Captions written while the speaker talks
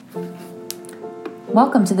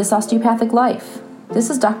Welcome to This Osteopathic Life. This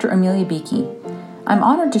is Dr. Amelia Beakey. I'm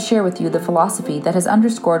honored to share with you the philosophy that has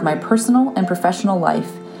underscored my personal and professional life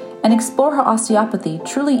and explore how osteopathy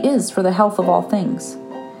truly is for the health of all things.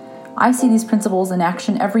 I see these principles in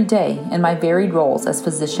action every day in my varied roles as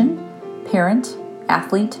physician, parent,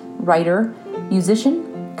 athlete, writer,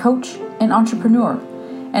 musician, coach, and entrepreneur,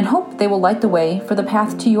 and hope they will light the way for the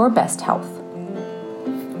path to your best health.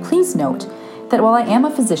 Please note that while I am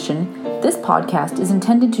a physician, this podcast is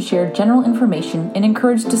intended to share general information and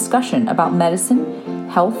encourage discussion about medicine,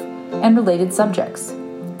 health, and related subjects.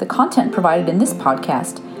 The content provided in this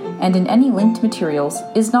podcast and in any linked materials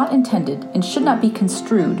is not intended and should not be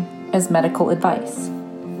construed as medical advice.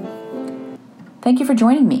 Thank you for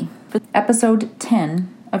joining me for episode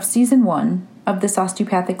 10 of season 1 of This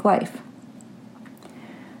Osteopathic Life.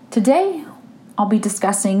 Today, I'll be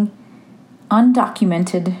discussing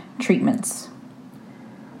undocumented treatments.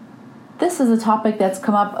 This is a topic that's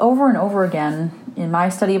come up over and over again in my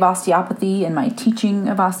study of osteopathy, in my teaching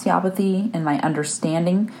of osteopathy, and my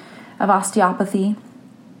understanding of osteopathy.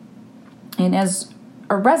 And as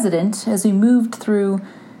a resident, as we moved through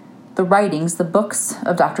the writings, the books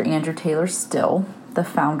of Dr. Andrew Taylor Still, the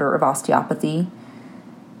founder of osteopathy,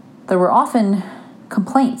 there were often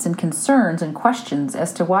complaints and concerns and questions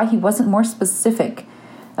as to why he wasn't more specific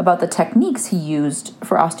about the techniques he used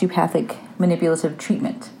for osteopathic manipulative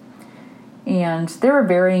treatment. And there were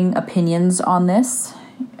varying opinions on this.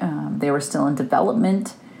 They were still in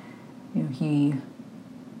development. He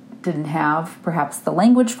didn't have perhaps the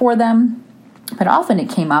language for them, but often it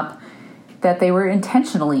came up that they were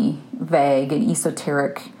intentionally vague and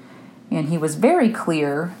esoteric. And he was very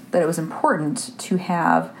clear that it was important to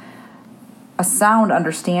have a sound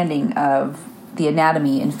understanding of the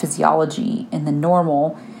anatomy and physiology and the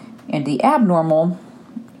normal and the abnormal,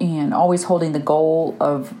 and always holding the goal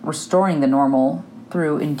of restoring the normal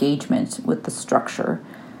through engagement with the structure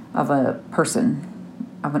of a person,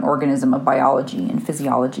 of an organism, of biology and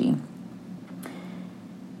physiology.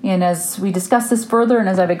 And as we discuss this further, and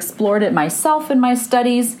as I've explored it myself in my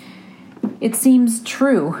studies, it seems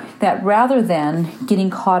true that rather than getting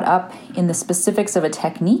caught up in the specifics of a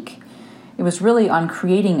technique, it was really on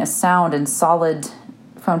creating a sound and solid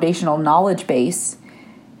foundational knowledge base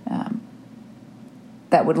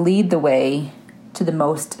that would lead the way to the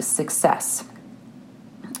most success.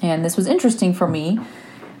 And this was interesting for me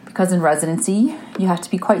because in residency, you have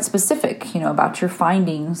to be quite specific, about your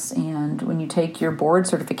findings. And when you take your board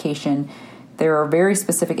certification, there are very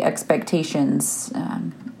specific expectations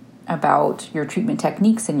about your treatment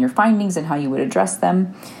techniques and your findings and how you would address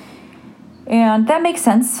them. And that makes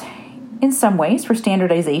sense in some ways for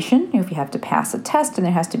standardization. If you have to pass a test and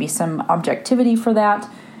there has to be some objectivity for that,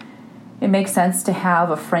 it makes sense to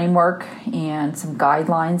have a framework and some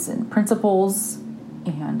guidelines and principles.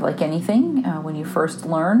 And like anything, when you first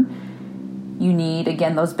learn, you need,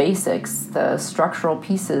 again, those basics, the structural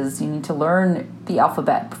pieces. You need to learn the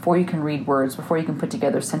alphabet before you can read words, before you can put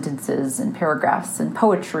together sentences and paragraphs and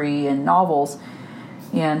poetry and novels.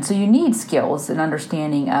 And so you need skills and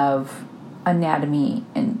understanding of anatomy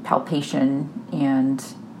and palpation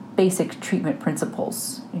and basic treatment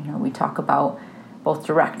principles. We talk about both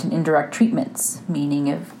direct and indirect treatments, meaning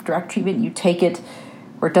if direct treatment, you take it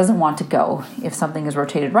where it doesn't want to go. If something is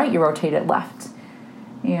rotated right, you rotate it left.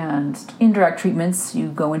 And indirect treatments, you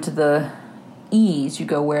go into the ease, you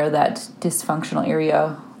go where that dysfunctional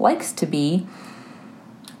area likes to be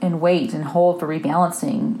and wait and hold for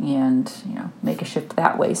rebalancing and make a shift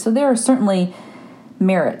that way. So there are certainly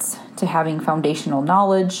merits to having foundational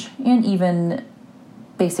knowledge and even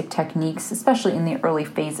basic techniques, especially in the early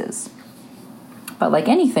phases. But like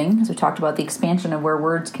anything, as we talked about the expansion of where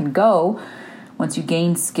words can go, once you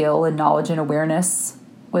gain skill and knowledge and awareness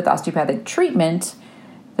with osteopathic treatment,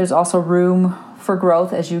 there's also room for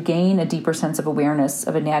growth as you gain a deeper sense of awareness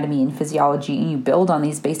of anatomy and physiology, and you build on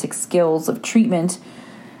these basic skills of treatment.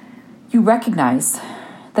 You recognize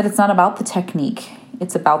that it's not about the technique,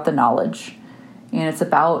 it's about the knowledge, and it's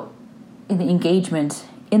about the engagement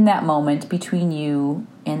in that moment between you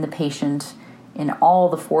and the patient and all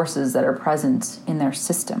the forces that are present in their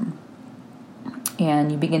system. And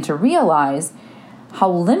you begin to realize how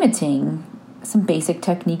limiting some basic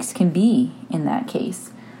techniques can be in that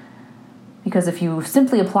case. Because if you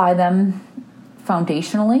simply apply them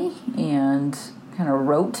foundationally and kind of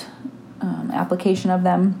rote application of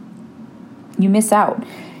them, you miss out.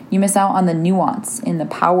 You miss out on the nuance and the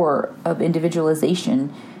power of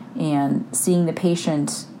individualization and seeing the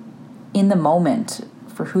patient in the moment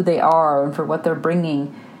for who they are and for what they're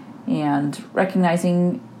bringing, and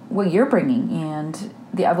recognizing what you're bringing and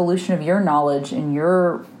the evolution of your knowledge and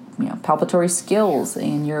your palpatory skills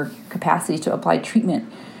and your capacity to apply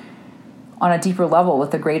treatment on a deeper level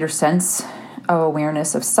with a greater sense of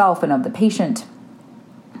awareness of self and of the patient.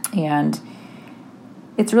 And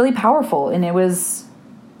it's really powerful. And it was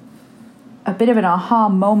a bit of an aha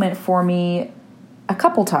moment for me a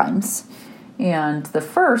couple times. And the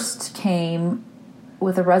first came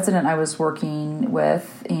with a resident I was working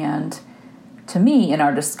with, and to me, in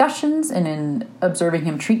our discussions and in observing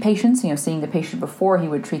him treat patients, seeing the patient before he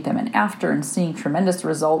would treat them and after, and seeing tremendous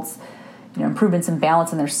results, improvements in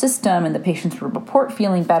balance in their system, and the patients would report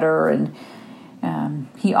feeling better. And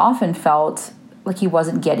he often felt like he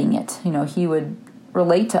wasn't getting it. He would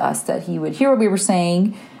relate to us that he would hear what we were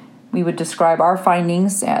saying. We would describe our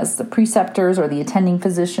findings as the preceptors or the attending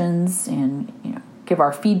physicians and give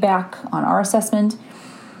our feedback on our assessment.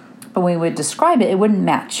 But when we would describe it, it wouldn't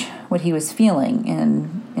match what he was feeling.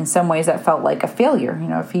 And in some ways that felt like a failure.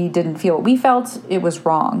 If he didn't feel what we felt, it was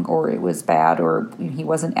wrong or it was bad or he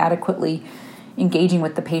wasn't adequately engaging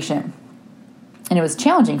with the patient. And it was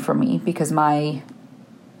challenging for me because my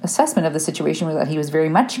assessment of the situation was that he was very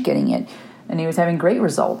much getting it and he was having great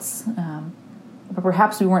results. But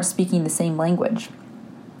perhaps we weren't speaking the same language.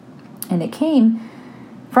 And it came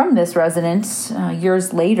from this resident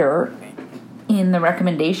years later in the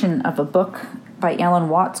recommendation of a book by Alan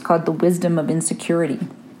Watts called The Wisdom of Insecurity.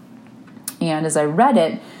 And as I read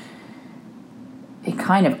it, it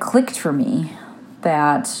kind of clicked for me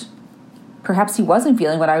that perhaps he wasn't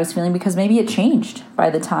feeling what I was feeling because maybe it changed by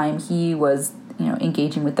the time he was,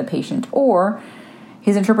 engaging with the patient, or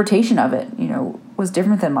his interpretation of it, was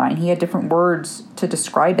different than mine. He had different words to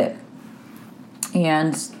describe it.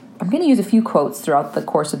 And I'm going to use a few quotes throughout the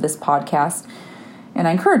course of this podcast. And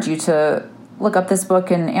I encourage you to look up this book,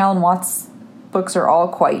 and Alan Watts' books are all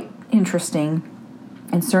quite interesting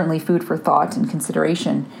and certainly food for thought and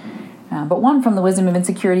consideration. But one from The Wisdom of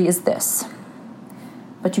Insecurity is this: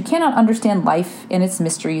 "But you cannot understand life and its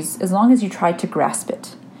mysteries as long as you try to grasp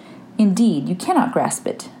it. Indeed, you cannot grasp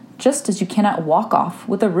it, just as you cannot walk off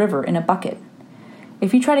with a river in a bucket.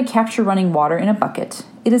 If you try to capture running water in a bucket,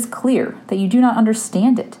 it is clear that you do not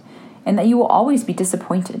understand it, and that you will always be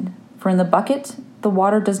disappointed, for in the bucket the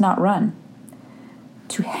water does not run.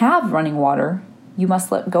 To have running water, you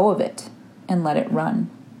must let go of it and let it run."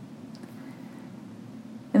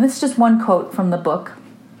 And this is just one quote from the book,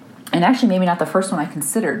 and actually maybe not the first one I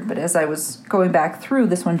considered, but as I was going back through,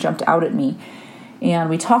 this one jumped out at me.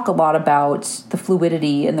 And we talk a lot about the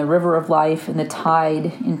fluidity and the river of life and the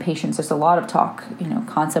tide in patients. There's a lot of talk,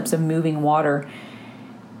 concepts of moving water.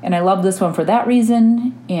 And I love this one for that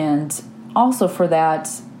reason, and also for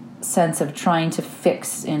that sense of trying to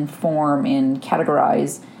fix and form and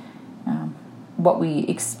categorize what we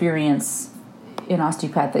experience in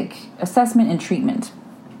osteopathic assessment and treatment.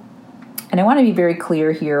 And I want to be very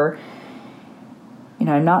clear here.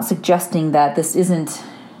 I'm not suggesting that this isn't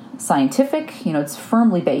scientific. It's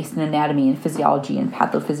firmly based in anatomy and physiology and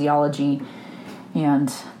pathophysiology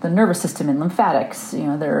and the nervous system and lymphatics.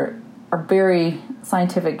 There are very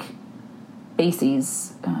scientific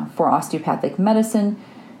bases for osteopathic medicine,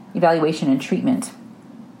 evaluation, and treatment.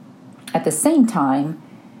 At the same time,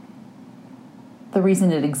 the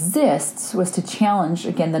reason it exists was to challenge,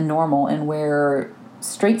 again, the normal and where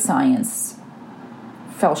straight science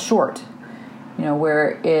fell short,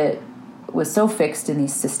 where it was so fixed in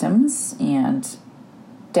these systems and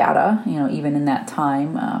data, even in that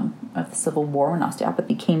time of the Civil War when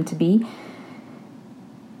osteopathy came to be,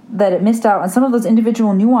 that it missed out on some of those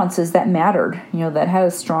individual nuances that mattered, that had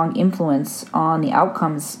a strong influence on the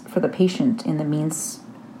outcomes for the patient and the means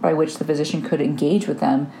by which the physician could engage with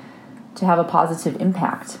them to have a positive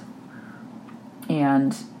impact.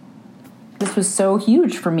 And this was so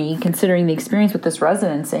huge for me, considering the experience with this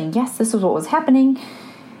resident, saying, yes, this was what was happening.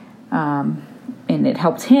 And it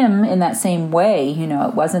helped him in that same way.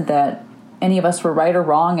 It wasn't that any of us were right or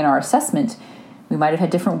wrong in our assessment. We might have had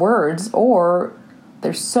different words, or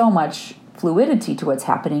there's so much fluidity to what's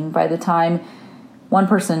happening. By the time one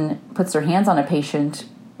person puts their hands on a patient,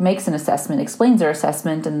 makes an assessment, explains their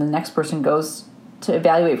assessment, and the next person goes to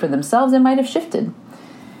evaluate for themselves, it might have shifted.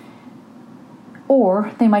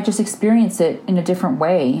 Or they might just experience it in a different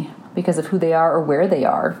way because of who they are or where they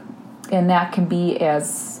are. And that can be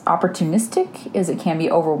as opportunistic as it can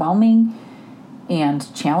be overwhelming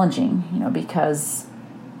and challenging, because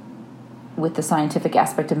with the scientific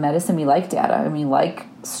aspect of medicine, we like data and we like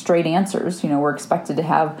straight answers. We're expected to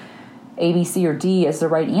have A, B, C, or D as the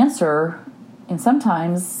right answer, and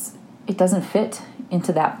sometimes it doesn't fit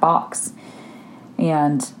into that box.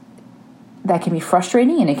 And that can be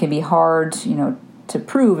frustrating, and it can be hard, to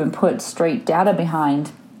prove and put straight data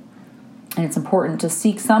behind. And it's important to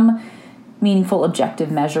seek some meaningful objective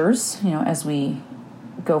measures, as we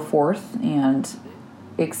go forth and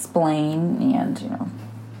explain and,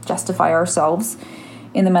 justify ourselves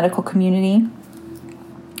in the medical community.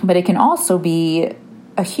 But it can also be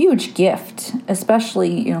a huge gift,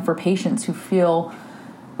 especially, for patients who feel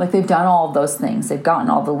like they've done all of those things. They've gotten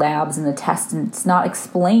all the labs and the tests, and it's not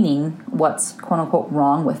explaining what's quote unquote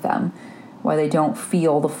wrong with them, why they don't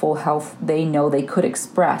feel the full health they know they could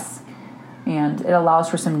express. And it allows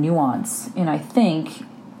for some nuance. And I think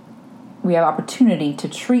we have opportunity to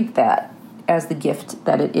treat that as the gift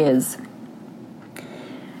that it is.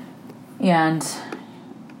 And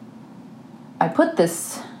I put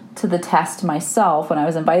this to the test myself when I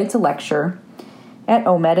was invited to lecture at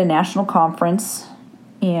OMED, a national conference,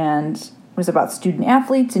 and it was about student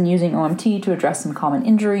athletes and using OMT to address some common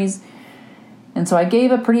injuries. And so I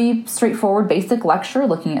gave a pretty straightforward basic lecture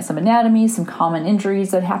looking at some anatomy, some common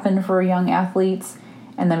injuries that happen for young athletes.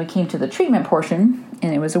 And then we came to the treatment portion,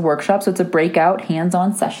 and it was a workshop, so it's a breakout,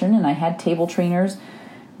 hands-on session, and I had table trainers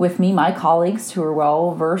with me, my colleagues who are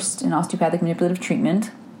well-versed in osteopathic manipulative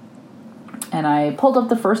treatment. And I pulled up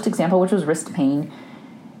the first example, which was wrist pain,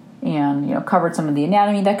 and covered some of the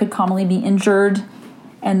anatomy that could commonly be injured,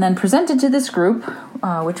 and then presented to this group,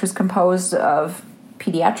 which was composed of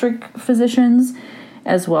pediatric physicians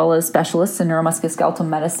as well as specialists in neuromusculoskeletal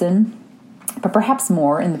medicine, but perhaps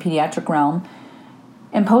more in the pediatric realm,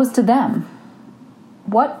 and posed to them,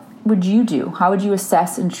 what would you do? How would you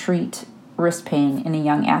assess and treat wrist pain in a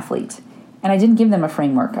young athlete? And I didn't give them a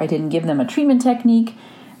framework. I didn't give them a treatment technique.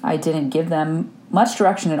 I didn't give them much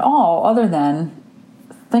direction at all other than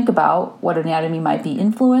think about what anatomy might be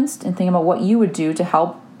influenced and think about what you would do to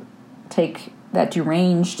help take that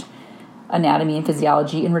deranged anatomy and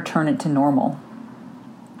physiology and return it to normal.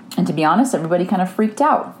 And to be honest, everybody kind of freaked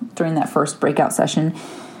out during that first breakout session.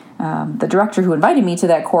 The director who invited me to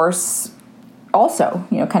that course also,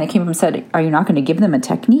 kind of came up and said, are you not going to give them a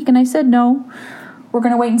technique? And I said, no, we're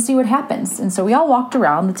going to wait and see what happens. And so we all walked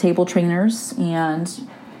around, the table trainers, and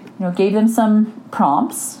gave them some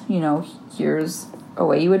prompts. Here's a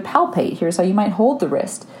way you would palpate. Here's how you might hold the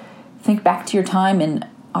wrist. Think back to your time in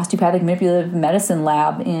osteopathic manipulative medicine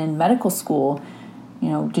lab in medical school.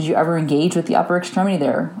 Did you ever engage with the upper extremity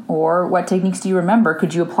there? Or what techniques do you remember?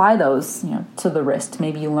 Could you apply those, to the wrist?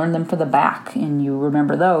 Maybe you learned them for the back and you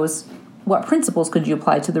remember those. What principles could you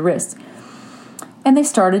apply to the wrist? And they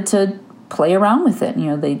started to play around with it.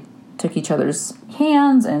 They took each other's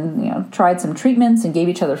hands and, tried some treatments and gave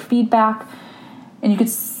each other feedback. And you could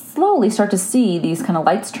slowly start to see these kind of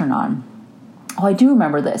lights turn on. Oh, I do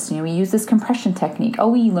remember this. We used this compression technique. Oh,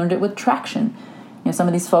 we learned it with traction. Some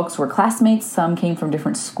of these folks were classmates. Some came from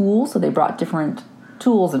different schools, so they brought different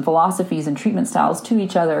tools and philosophies and treatment styles to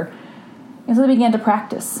each other. And so they began to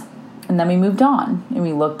practice. And then we moved on, and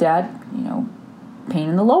we looked at, pain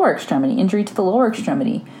in the lower extremity, injury to the lower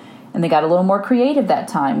extremity. And they got a little more creative that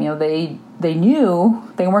time. They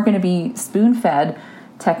knew they weren't going to be spoon-fed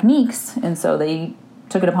techniques, and so they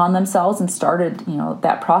took it upon themselves and started,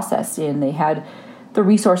 that process. And they had the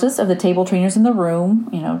resources of the table trainers in the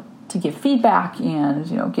room, to give feedback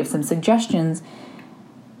and, give some suggestions.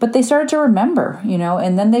 But they started to remember,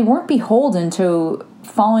 and then they weren't beholden to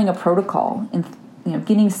following a protocol and,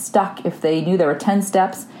 getting stuck. If they knew there were 10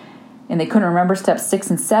 steps and they couldn't remember steps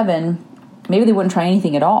 6 and 7, maybe they wouldn't try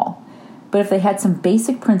anything at all. But if they had some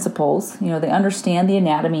basic principles, they understand the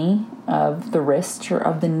anatomy of the wrist or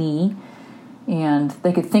of the knee, and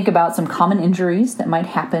they could think about some common injuries that might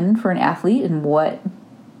happen for an athlete and what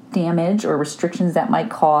damage or restrictions that might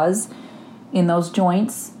cause in those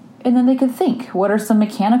joints. And then they could think, what are some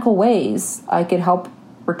mechanical ways I could help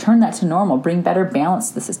return that to normal, bring better balance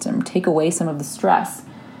to the system, take away some of the stress.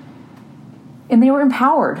 And they were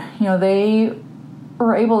empowered. They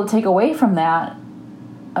were able to take away from that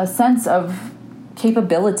a sense of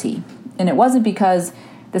capability. And it wasn't because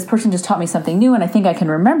this person just taught me something new and I think I can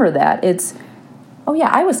remember that. It's, oh yeah,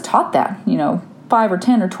 I was taught that, 5 or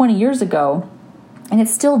 10 or 20 years ago, and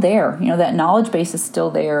it's still there. That knowledge base is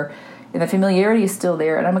still there, and the familiarity is still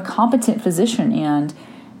there, and I'm a competent physician. And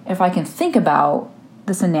if I can think about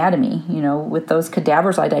this anatomy, with those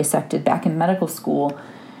cadavers I dissected back in medical school,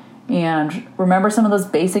 and remember some of those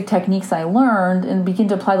basic techniques I learned and begin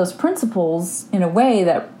to apply those principles in a way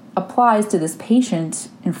that applies to this patient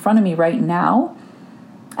in front of me right now,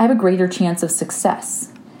 I have a greater chance of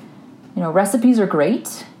success. Recipes are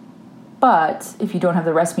great, but if you don't have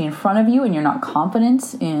the recipe in front of you and you're not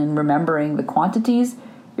confident in remembering the quantities,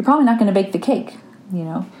 you're probably not going to bake the cake.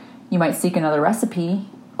 You might seek another recipe,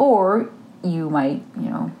 or you might,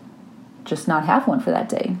 just not have one for that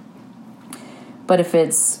day. But if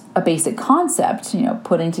it's a basic concept,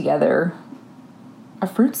 putting together a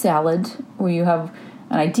fruit salad where you have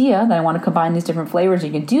an idea that I want to combine these different flavors,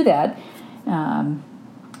 you can do that,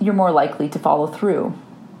 you're more likely to follow through.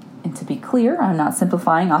 And to be clear, I'm not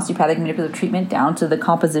simplifying osteopathic manipulative treatment down to the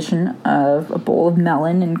composition of a bowl of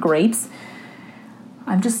melon and grapes.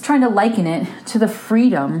 I'm just trying to liken it to the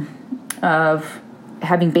freedom of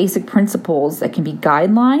having basic principles that can be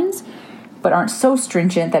guidelines, but aren't so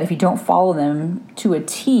stringent that if you don't follow them to a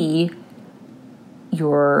T,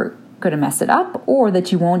 you're going to mess it up, or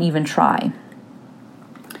that you won't even try.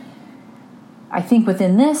 I think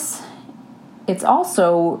within this, it's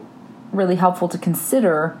also really helpful to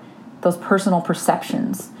consider those personal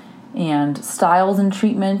perceptions, and styles in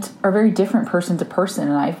treatment are very different person to person.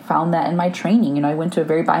 And I found that in my training. I went to a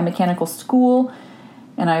very biomechanical school,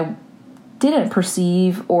 and I didn't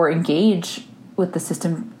perceive or engage with the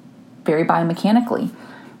system very biomechanically.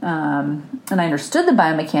 And I understood the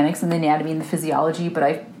biomechanics and the anatomy and the physiology, but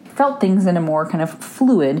I felt things in a more kind of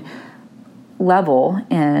fluid level,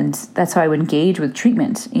 and that's how I would engage with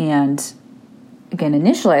treatment. And again,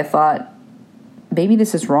 initially I thought, maybe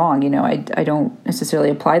this is wrong. I don't necessarily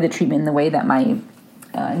apply the treatment in the way that my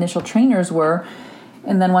initial trainers were.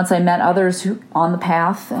 And then once I met others who on the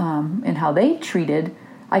path and how they treated,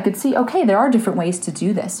 I could see, okay, there are different ways to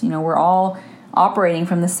do this. We're all operating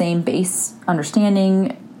from the same base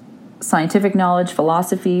understanding, scientific knowledge,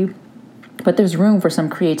 philosophy, but there's room for some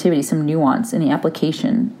creativity, some nuance in the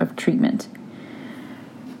application of treatment.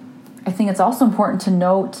 I think it's also important to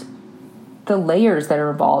note the layers that are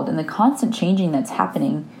involved and the constant changing that's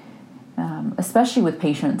happening, especially with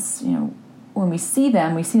patients. When we see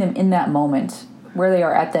them in that moment, where they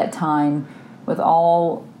are at that time, with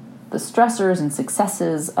all the stressors and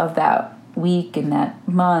successes of that week and that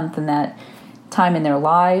month and that time in their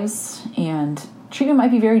lives. And treatment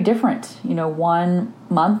might be very different, 1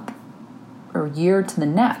 month or year to the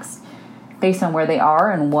next, based on where they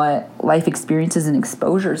are and what life experiences and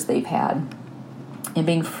exposures they've had. And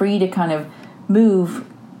being free to kind of move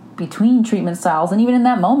between treatment styles. And even in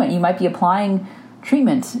that moment, you might be applying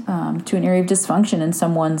treatment to an area of dysfunction in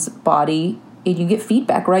someone's body, and you get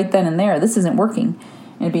feedback right then and there. This isn't working.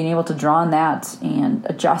 And being able to draw on that and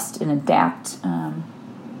adjust and adapt.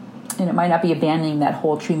 And it might not be abandoning that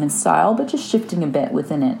whole treatment style, but just shifting a bit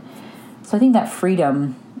within it. So I think that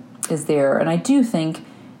freedom is there. And I do think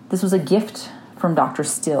this was a gift from Dr.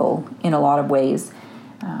 Still in a lot of ways,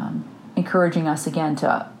 encouraging us again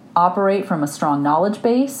to operate from a strong knowledge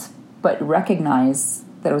base, but recognize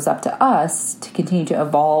that it was up to us to continue to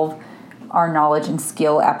evolve our knowledge and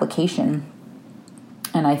skill application.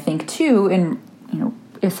 And I think too, in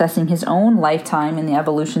assessing his own lifetime and the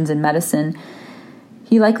evolutions in medicine,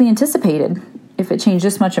 he likely anticipated, if it changed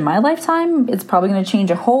this much in my lifetime, it's probably going to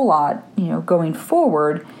change a whole lot, going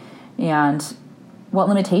forward. And what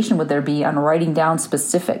limitation would there be on writing down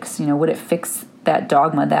specifics? Would it fix that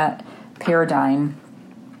dogma, that paradigm,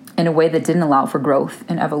 in a way that didn't allow for growth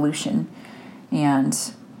and evolution? And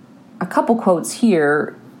a couple quotes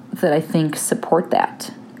here that I think support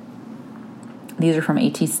that. These are from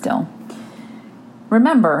A.T. Still.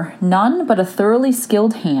 Remember, none but a thoroughly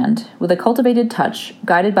skilled hand, with a cultivated touch,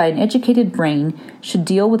 guided by an educated brain, should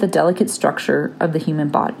deal with the delicate structure of the human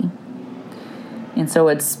body. And so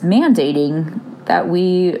it's mandating that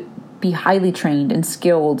we be highly trained and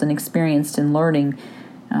skilled and experienced in learning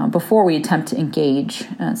before we attempt to engage.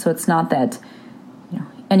 So it's not that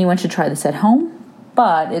anyone should try this at home,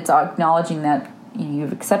 but it's acknowledging that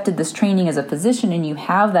you've accepted this training as a physician and you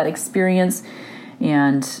have that experience,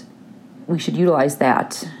 and we should utilize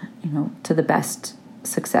that, to the best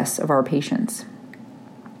success of our patients.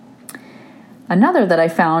 Another that I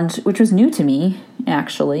found, which was new to me,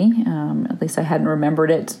 actually, at least I hadn't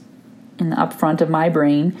remembered it in the upfront of my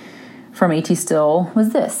brain, from A.T. Still,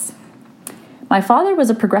 was this. My father was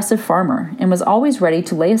a progressive farmer and was always ready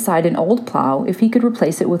to lay aside an old plow if he could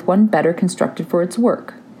replace it with one better constructed for its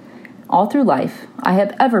work. All through life, I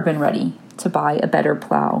have ever been ready to buy a better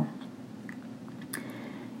plow.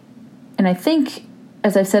 And I think,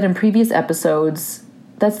 as I've said in previous episodes,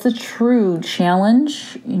 that's the true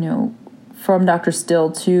challenge, from Dr.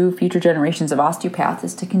 Still to future generations of osteopaths,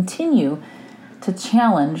 is to continue to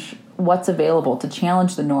challenge what's available, to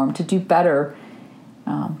challenge the norm, to do better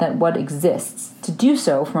than what exists, to do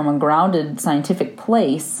so from a grounded scientific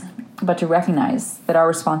place, but to recognize that our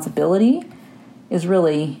responsibility is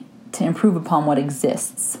really to improve upon what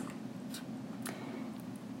exists.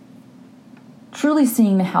 Truly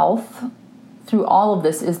seeing the health through all of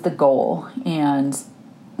this is the goal, and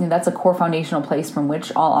that's a core foundational place from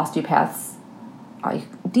which all osteopaths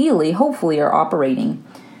ideally, hopefully, are operating.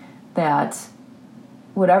 That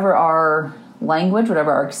whatever our language,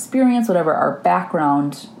 whatever our experience, whatever our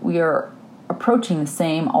background, we are approaching the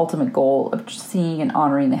same ultimate goal of seeing and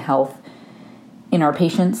honoring the health in our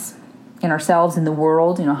patients, in ourselves, in the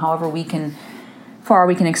world, however far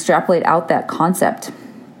we can extrapolate out that concept.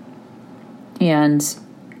 And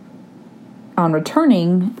on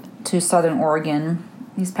returning to Southern Oregon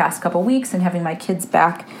these past couple weeks and having my kids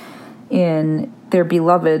back in their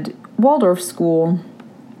beloved Waldorf school,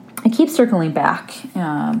 I keep circling back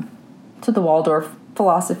to the Waldorf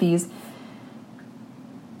philosophies.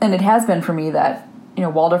 And it has been for me that,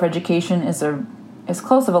 Waldorf education is as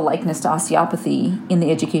close of a likeness to osteopathy in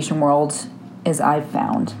the education world as I've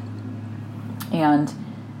found. And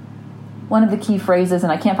one of the key phrases,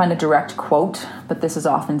 and I can't find a direct quote, but this is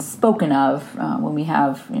often spoken of when we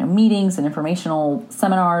have meetings and informational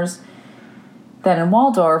seminars, that in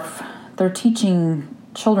Waldorf, they're teaching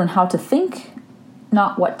children how to think,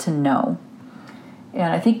 not what to know.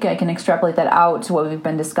 And I think I can extrapolate that out to what we've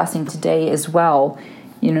been discussing today as well.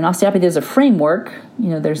 In osteopathy, there's a framework.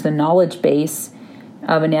 There's the knowledge base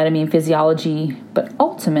of anatomy and physiology. But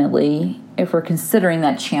ultimately, if we're considering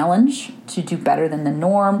that challenge to do better than the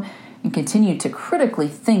norm and continue to critically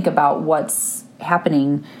think about what's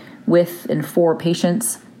happening with and for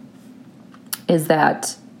patients, is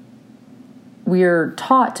that we're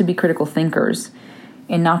taught to be critical thinkers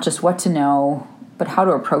and not just what to know, but how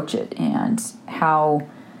to approach it and how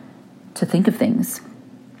to think of things.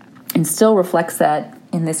 And Still reflects that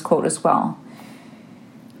in this quote as well.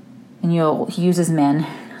 And he uses men.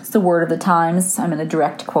 It's the word of the times. I'm going to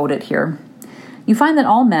direct quote it here. You find that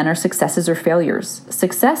all men are successes or failures.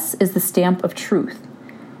 Success is the stamp of truth.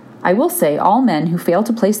 I will say all men who fail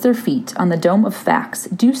to place their feet on the dome of facts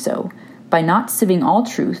do so by not sieving all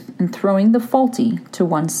truth and throwing the faulty to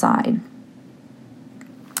one side.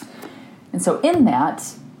 And so in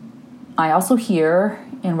that, I also hear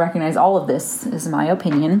and recognize all of this is my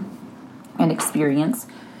opinion and experience,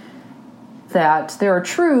 that there are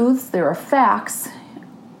truths, there are facts,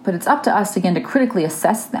 but it's up to us again to critically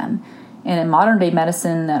assess them. And in modern day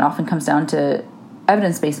medicine, that often comes down to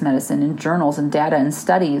evidence-based medicine and journals and data and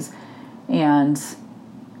studies. And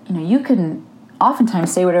you can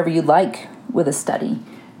oftentimes say whatever you like with a study,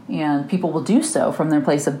 and people will do so from their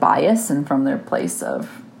place of bias and from their place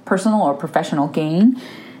of personal or professional gain.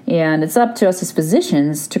 And it's up to us as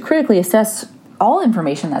physicians to critically assess all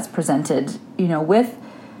information that's presented, with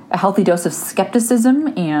a healthy dose of skepticism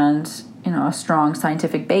and, a strong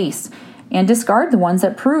scientific base, and discard the ones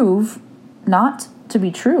that prove not to be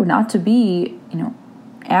true, not to be,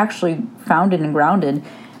 actually founded and grounded.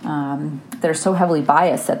 They're so heavily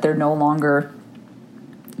biased that they're no longer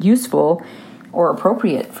useful or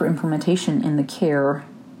appropriate for implementation in the care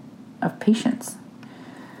of patients.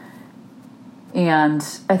 And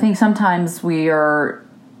I think sometimes we are,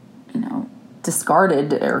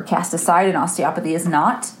 discarded or cast aside in osteopathy as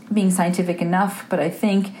not being scientific enough. But I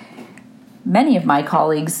think many of my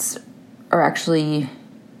colleagues are actually,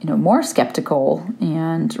 more skeptical,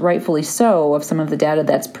 and rightfully so, of some of the data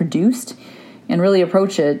that's produced, and really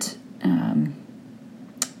approach it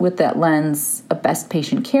with that lens of best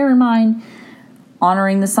patient care in mind,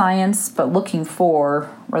 honoring the science, but looking for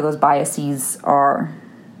where those biases are.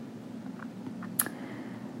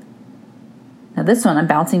 Now this one, I'm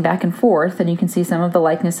bouncing back and forth, and you can see some of the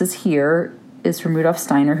likenesses here is from Rudolf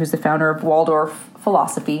Steiner, who's the founder of Waldorf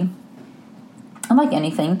philosophy. And like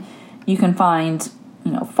anything, you can find,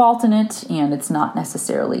 fault in it, and it's not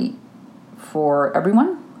necessarily for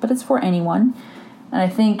everyone, but it's for anyone. And I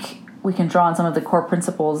think we can draw on some of the core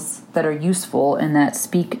principles that are useful and that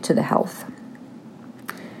speak to the health.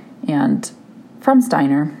 And from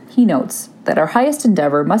Steiner, he notes that our highest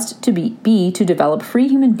endeavor must be to develop free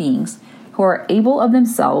human beings who are able of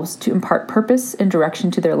themselves to impart purpose and direction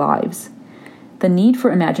to their lives. The need for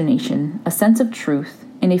imagination, a sense of truth,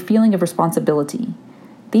 and a feeling of responsibility.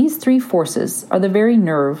 These three forces are the very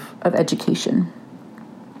nerve of education.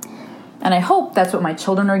 And I hope that's what my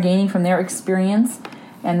children are gaining from their experience,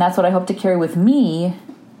 and that's what I hope to carry with me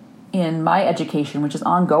in my education, which is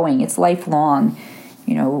ongoing. It's lifelong.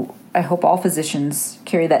 I hope all physicians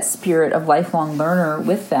carry that spirit of lifelong learner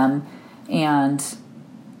with them, and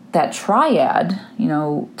that triad,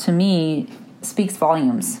 to me, speaks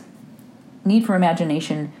volumes. Need for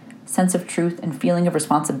imagination, sense of truth, and feeling of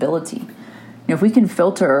responsibility. If we can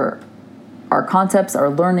filter our concepts, our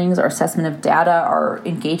learnings, our assessment of data, our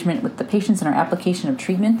engagement with the patients, and our application of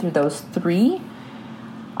treatment through those three,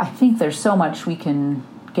 I think there's so much we can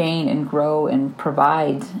gain and grow and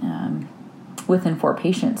provide with and for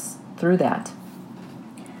patients through that.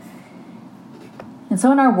 And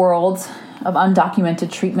so in our world of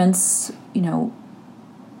undocumented treatments,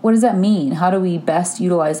 what does that mean? How do we best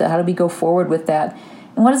utilize that? How do we go forward with that?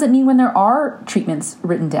 And what does it mean when there are treatments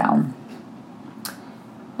written down?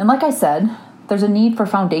 And like I said, there's a need for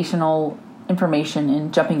foundational information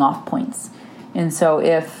and jumping off points. And so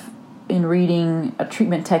if in reading a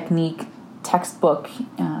treatment technique textbook,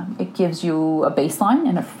 it gives you a baseline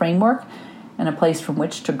and a framework and a place from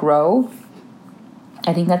which to grow,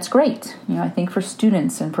 I think that's great. I think for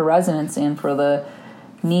students and for residents and for the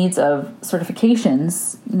needs of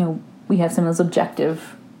certifications, we have some of those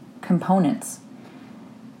objective components.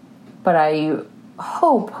 But I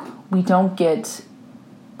hope we don't get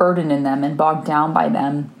burdened in them and bogged down by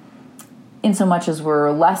them in so much as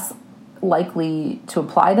we're less likely to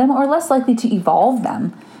apply them or less likely to evolve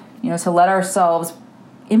them, to let ourselves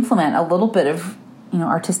implement a little bit of,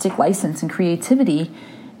 artistic license and creativity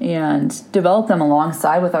and develop them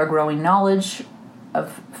alongside with our growing knowledge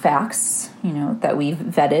of facts, that we've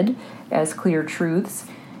vetted as clear truths,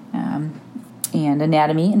 and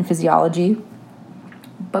anatomy and physiology,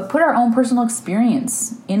 but put our own personal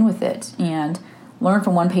experience in with it and learn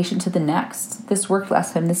from one patient to the next. This worked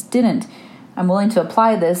last time, this didn't. I'm willing to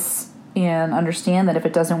apply this and understand that if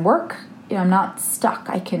it doesn't work, I'm not stuck.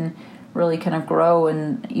 I can really kind of grow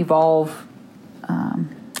and evolve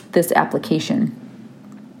this application.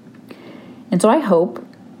 And so I hope,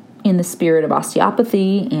 in the spirit of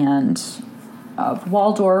osteopathy and of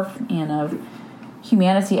Waldorf and of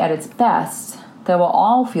humanity at its best, that we'll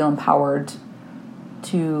all feel empowered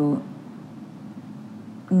to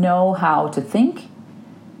know how to think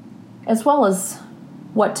as well as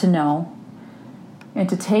what to know, and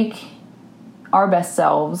to take our best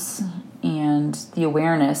selves and the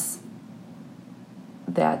awareness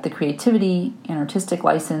that the creativity and artistic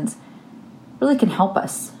license really can help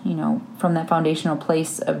us, from that foundational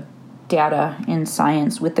place of data and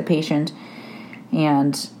science with the patient,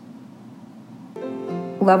 and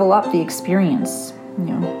level up the experience,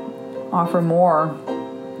 offer more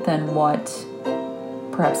than what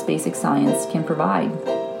perhaps basic science can provide.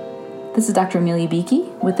 This is Dr. Amelia Beakey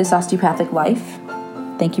with This Osteopathic Life.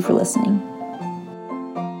 Thank you for listening.